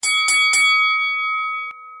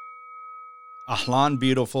Ahlan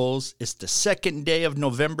Beautifuls. It's the second day of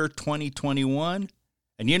November 2021.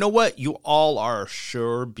 And you know what? You all are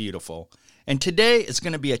sure beautiful. And today is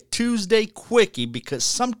going to be a Tuesday quickie because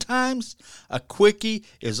sometimes a quickie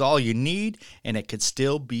is all you need and it could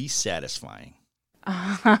still be satisfying.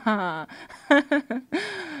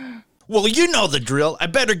 Well, you know the drill. I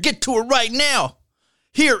better get to it right now.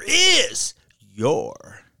 Here is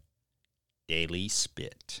your Daily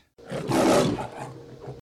Spit.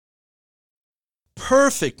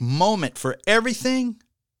 Perfect moment for everything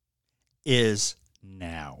is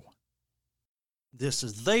now. This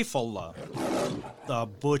is Theyfullah, the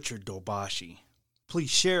Butcher Dobashi.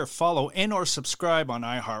 Please share, follow, and or subscribe on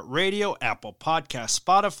iHeartRadio, Apple Podcasts,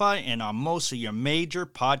 Spotify, and on most of your major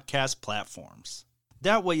podcast platforms.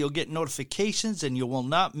 That way you'll get notifications and you will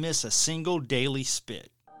not miss a single daily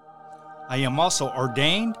spit. I am also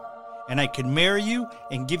ordained, and I can marry you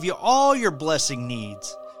and give you all your blessing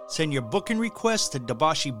needs. Send your booking requests to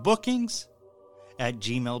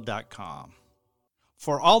dabashibookings@gmail.com.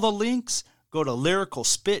 For all the links, go to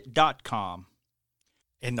lyricalspit.com.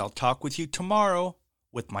 And I'll talk with you tomorrow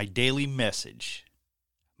with my daily message,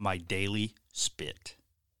 my daily spit.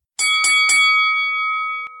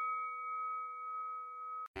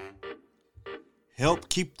 Help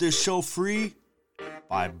keep this show free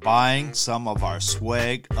by buying some of our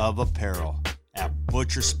swag of apparel at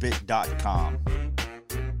butcherspit.com.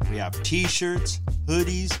 We have t-shirts,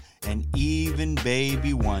 hoodies, and even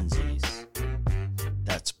baby onesies.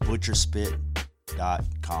 That's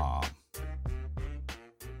butcherspit.com.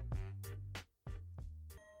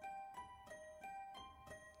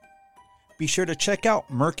 Be sure to check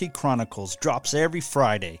out Murky Chronicles. Drops every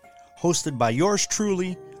Friday. Hosted by yours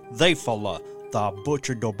truly, Theyfullah, the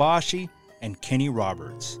Butcher Dobashi, and Kenny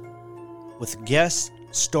Roberts. With guests,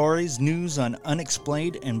 stories, news on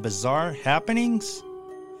unexplained and bizarre happenings.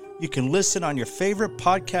 You can listen on your favorite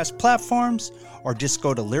podcast platforms or just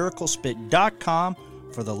go to lyricalspit.com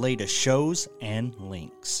for the latest shows and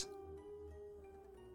links.